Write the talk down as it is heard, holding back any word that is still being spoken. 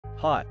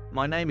Hi,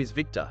 my name is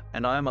Victor,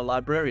 and I am a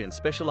librarian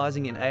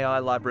specializing in AI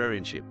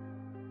librarianship.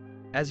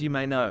 As you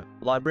may know,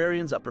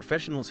 librarians are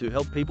professionals who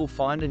help people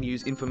find and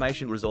use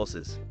information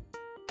resources.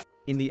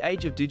 In the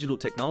age of digital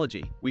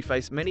technology, we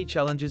face many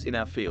challenges in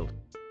our field.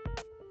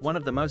 One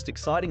of the most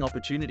exciting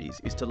opportunities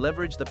is to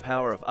leverage the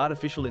power of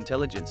artificial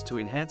intelligence to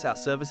enhance our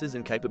services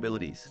and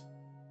capabilities.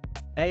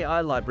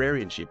 AI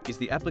librarianship is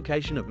the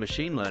application of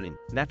machine learning,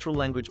 natural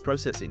language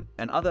processing,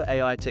 and other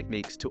AI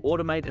techniques to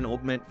automate and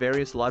augment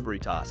various library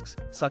tasks,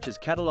 such as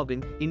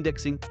cataloging,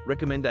 indexing,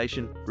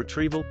 recommendation,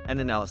 retrieval, and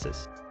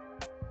analysis.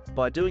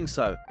 By doing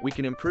so, we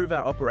can improve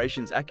our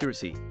operations'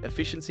 accuracy,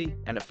 efficiency,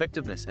 and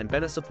effectiveness and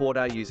better support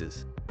our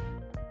users.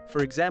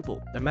 For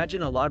example,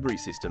 imagine a library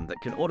system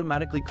that can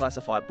automatically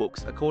classify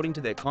books according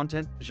to their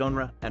content,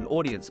 genre, and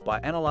audience by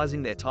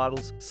analyzing their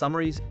titles,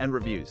 summaries, and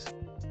reviews.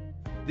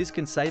 This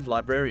can save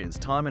librarians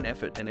time and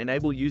effort and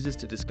enable users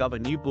to discover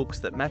new books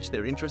that match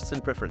their interests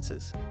and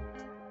preferences.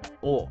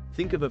 Or,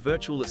 think of a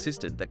virtual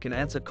assistant that can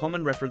answer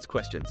common reference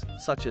questions,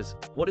 such as,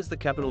 "What is the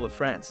capital of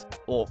France?"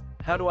 or,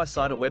 "How do I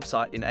cite a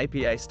website in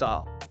APA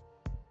style?"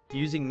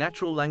 Using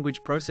natural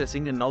language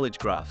processing and knowledge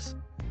graphs.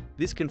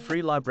 This can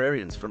free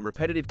librarians from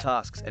repetitive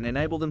tasks and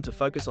enable them to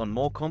focus on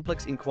more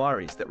complex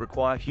inquiries that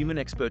require human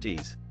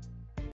expertise.